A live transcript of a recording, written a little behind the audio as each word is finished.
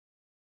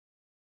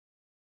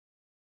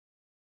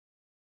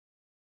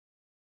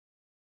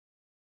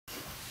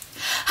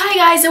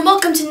Hi guys, and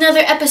welcome to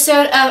another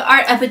episode of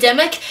Art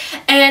Epidemic,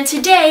 and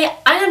today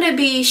I'm going to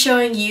be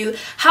showing you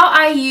how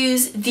I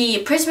use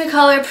the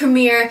Prismacolor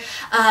Premiere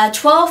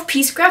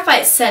 12-piece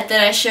graphite set that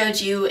I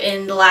showed you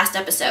in the last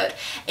episode.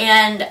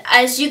 And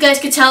as you guys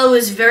could tell, it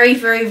was very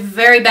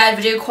bad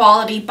video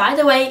quality. By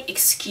the way,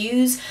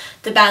 excuse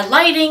the bad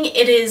lighting.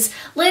 It is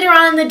later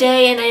on in the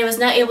day and I was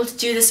not able to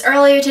do this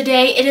earlier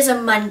today. It is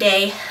a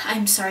Monday.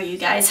 I'm sorry you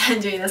guys, I'm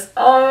doing this.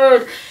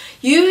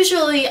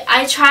 Usually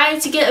I try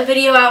to get a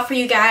video out for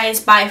you guys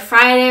by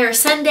Friday or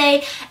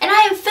Sunday, and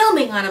I am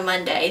filming on a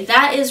Monday.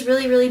 That is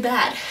really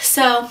bad.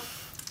 So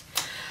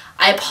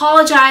I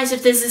apologize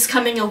if this is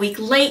coming a week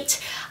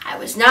late. I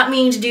was not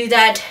meaning to do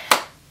that.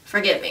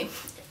 Forgive me.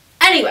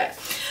 Anyway,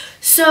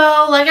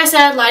 so like I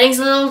said, lighting's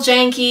a little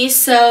janky,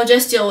 so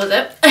just deal with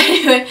it.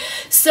 Anyway,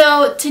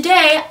 so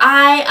today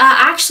I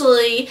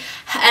actually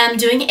am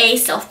doing a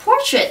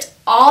self-portrait,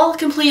 all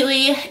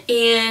completely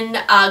in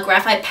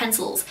graphite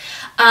pencils.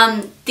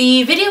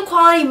 The video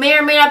quality may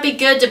or may not be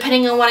good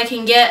depending on what I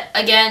can get.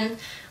 Again,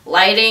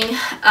 lighting,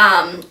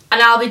 and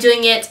I'll be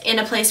doing it in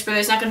a place where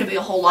there's not going to be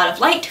a whole lot of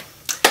light.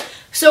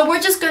 So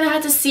we're just going to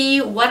have to see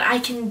what I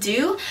can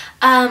do,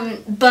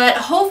 but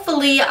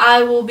hopefully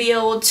I will be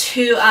able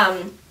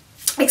to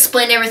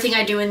explain everything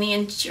I do in the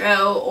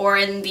intro, or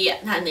in the,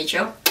 not in the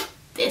intro,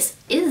 this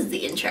is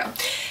the intro.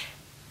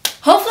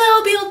 Hopefully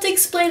I'll be able to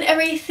explain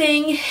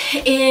everything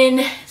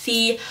in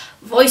the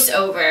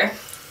voiceover.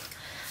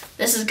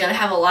 This is gonna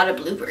have a lot of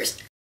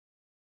bloopers.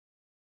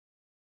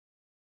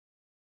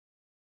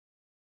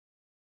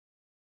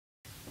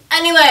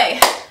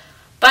 Anyway,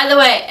 by the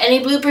way, any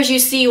bloopers you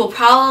see will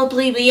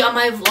probably be on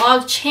my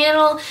vlog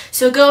channel,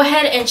 so go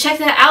ahead and check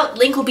that out.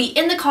 Link will be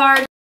in the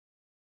card.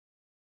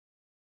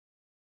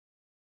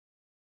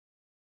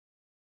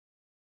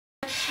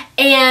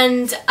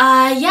 And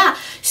yeah,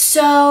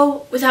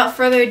 so without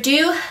further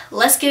ado,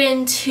 let's get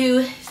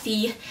into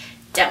the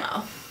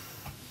demo.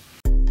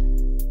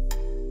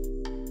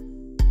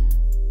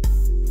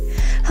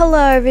 Hello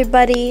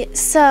everybody.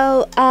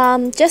 So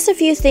just a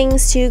few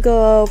things to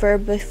go over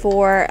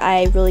before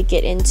I really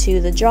get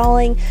into the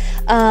drawing.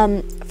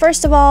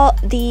 First of all,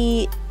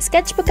 the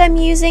sketchbook I'm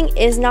using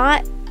is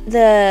not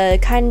the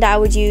kind that I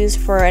would use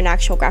for an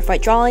actual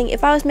graphite drawing.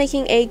 If I was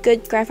making a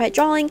good graphite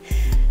drawing,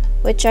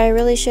 which I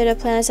really should have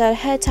planned this out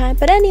ahead of time,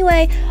 but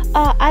anyway,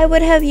 I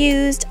would have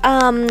used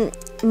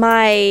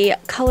my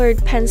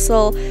colored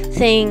pencil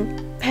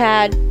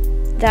pad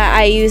that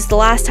I used the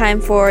last time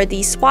for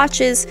the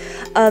swatches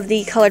of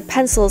the colored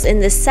pencils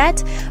in this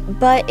set,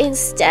 but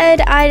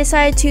instead I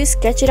decided to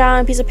sketch it out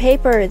on a piece of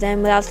paper.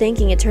 Then without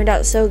thinking, it turned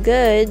out so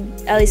good,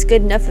 at least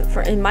good enough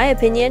for, in my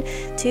opinion,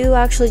 to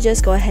actually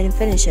just go ahead and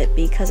finish it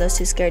because I was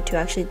too scared to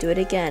actually do it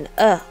again.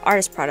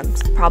 Artist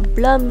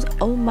problems.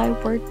 Oh my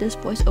word, this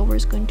voiceover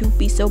is going to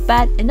be so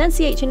bad.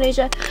 Enunciation,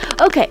 Asia.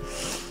 Okay,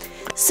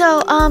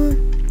 so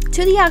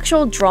to the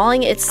actual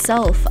drawing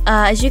itself,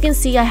 as you can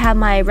see, I have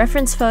my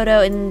reference photo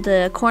in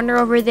the corner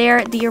over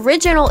there. The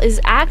original is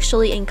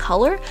actually in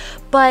color,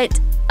 but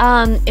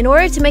in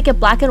order to make it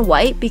black and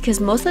white,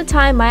 because most of the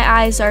time my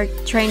eyes are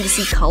trained to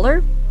see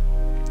color,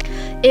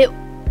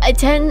 I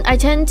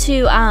tend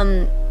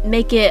to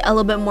make it a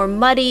little bit more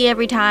muddy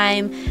every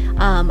time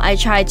I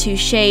try to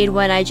shade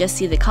when I just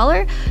see the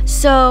color.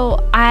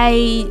 So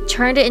I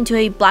turned it into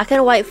a black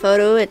and white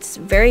photo. It's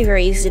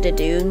very easy to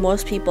do.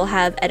 Most people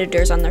have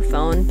editors on their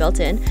phone built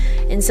in,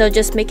 and so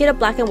just make it a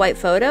black and white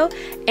photo,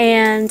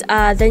 and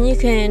then you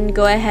can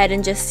go ahead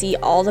and just see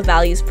all the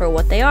values for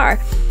what they are.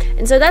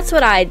 And so that's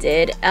what I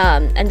did,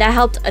 and that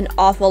helped an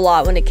awful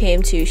lot when it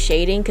came to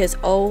shading, because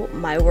oh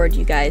my word,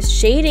 you guys,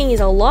 shading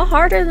is a lot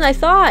harder than I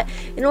thought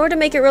in order to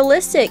make it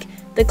realistic.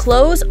 The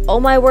clothes, oh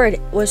my word,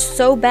 was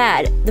so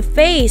bad. The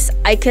face,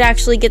 I could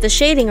actually get the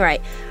shading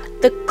right.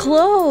 The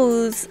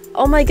clothes,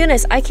 oh my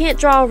goodness, I can't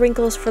draw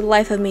wrinkles for the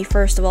life of me,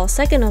 first of all.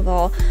 Second of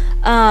all,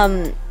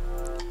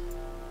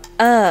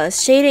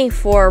 shading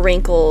for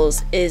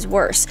wrinkles is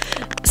worse.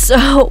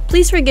 So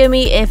please forgive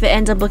me if it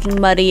ends up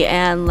looking muddy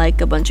and like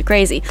a bunch of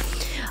crazy.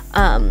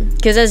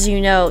 Because as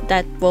you know,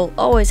 that will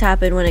always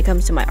happen when it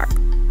comes to my art.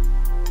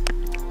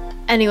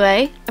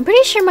 Anyway, I'm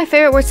pretty sure my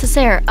favorite words to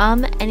say are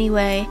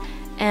anyway,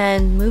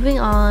 and moving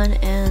on,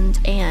 and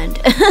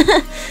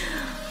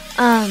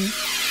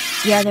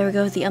yeah, there we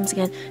go with the ums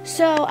again.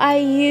 So I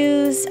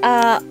used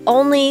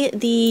only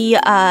the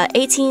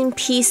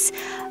 18-piece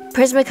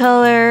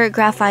Prismacolor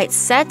graphite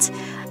set,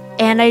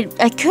 and I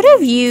could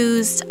have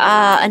used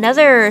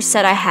another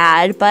set I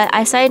had, but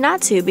I decided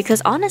not to,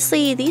 because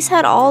honestly these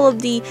had all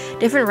of the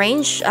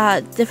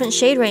different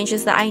shade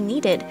ranges that I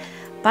needed.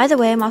 By the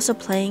way, I'm also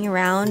playing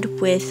around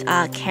with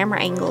camera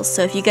angles,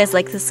 so if you guys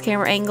like this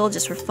camera angle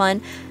just for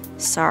fun,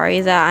 sorry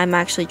that I'm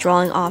actually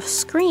drawing off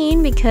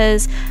screen,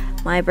 because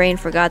my brain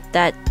forgot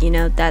that, you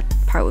know, that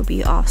part would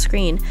be off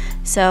screen.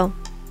 So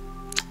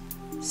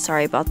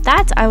sorry about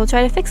that. I will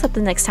try to fix that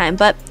the next time,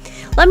 but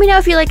let me know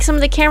if you like some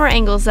of the camera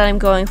angles that I'm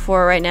going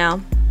for right now.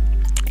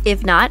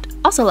 If not,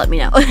 also let me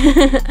know.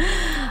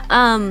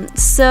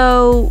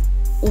 So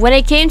when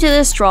it came to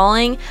this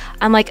drawing,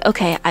 I'm like,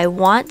 okay, I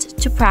want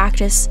to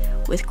practice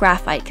with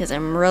graphite because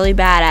I'm really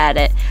bad at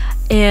it.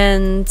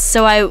 And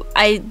so I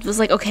was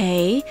like,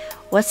 okay,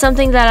 what's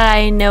something that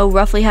I know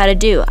roughly how to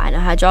do? I know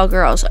how to draw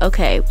girls.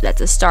 Okay, that's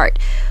a start.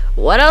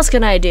 What else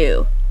can I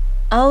do?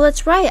 Oh,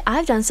 that's right,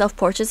 I've done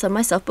self-portraits of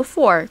myself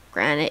before.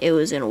 Granted, it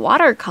was in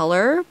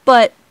watercolor,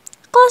 but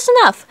close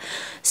enough.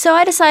 So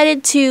I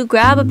decided to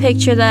grab a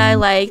picture that I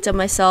liked of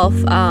myself,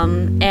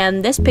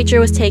 and this picture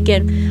was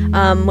taken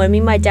when me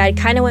and my dad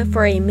kind of went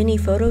for a mini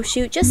photo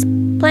shoot, just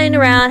playing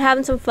around,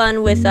 having some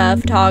fun with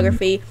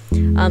photography,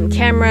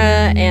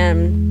 camera,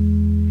 and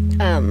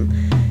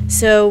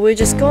so we're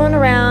just going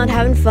around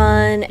having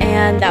fun,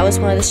 and that was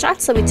one of the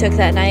shots that we took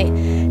that night,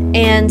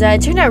 and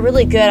it turned out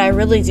really good. I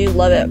really do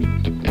love it.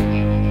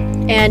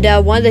 And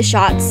one of the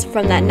shots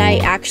from that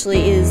night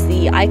actually is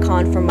the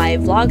icon from my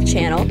vlog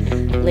channel.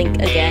 Link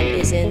again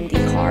is in the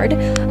card.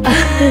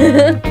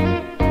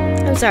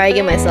 I'm sorry, I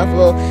give myself a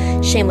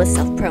little shameless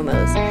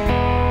self-promos.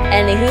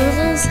 Any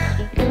hoozles?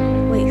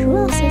 Wait, who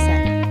else is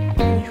that?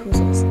 Any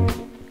hoozles?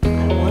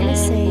 I want to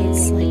say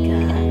it's like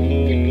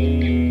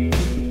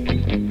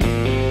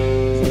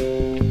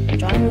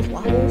Drawing with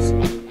Waffles?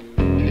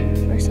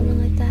 Or something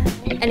like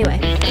that. Anyway,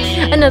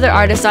 another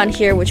artist on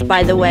here, which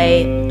by the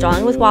way,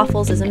 Drawing with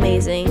Waffles is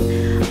amazing.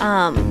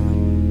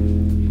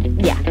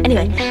 Yeah,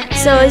 anyway,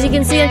 so as you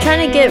can see, I'm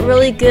trying to get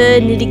really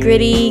good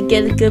nitty-gritty,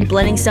 get a good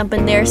blending stump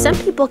in there. Some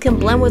people can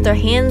blend with their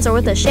hands or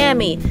with a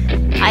chamois.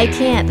 I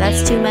can't,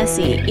 that's too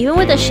messy. Even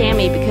with a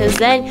chamois, because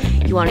then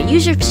you want to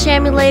use your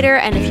chamois later,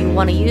 and if you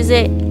want to use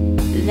it,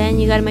 then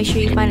you got to make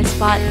sure you find a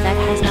spot that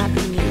has not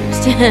been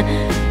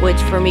used, which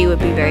for me would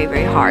be very,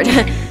 very hard.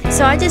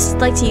 So I just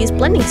like to use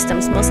blending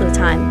stumps most of the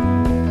time.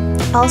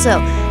 Also,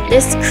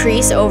 this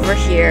crease over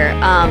here,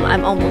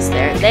 I'm almost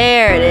there.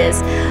 There it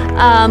is.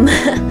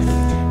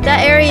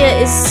 That area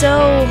is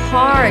so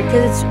hard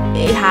because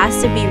it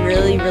has to be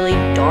really, really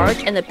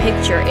dark. In the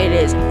picture, it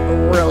is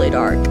really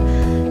dark.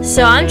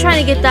 So I'm trying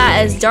to get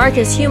that as dark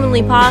as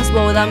humanly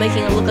possible without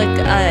making it look like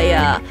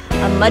a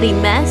muddy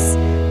mess.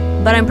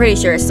 But I'm pretty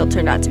sure it still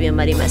turned out to be a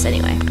muddy mess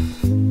anyway.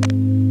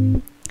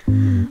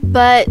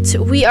 But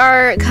we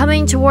are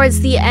coming towards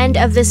the end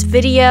of this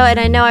video, and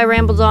I know I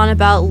rambled on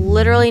about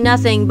literally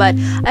nothing, but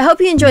I hope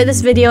you enjoyed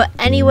this video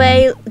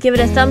anyway. Give it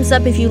a thumbs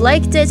up if you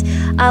liked it.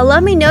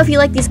 Let me know if you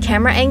like these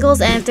camera angles,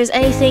 and if there's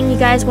anything you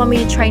guys want me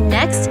to try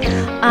next,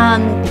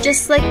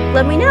 just like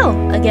let me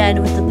know.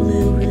 Again, with the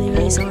blue, really,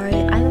 really sorry.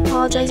 I'm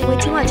apologizing way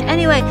too much.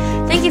 Anyway,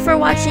 thank you for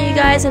watching, you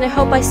guys, and I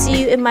hope I see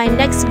you in my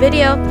next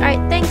video. Alright,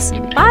 thanks.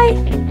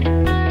 Bye!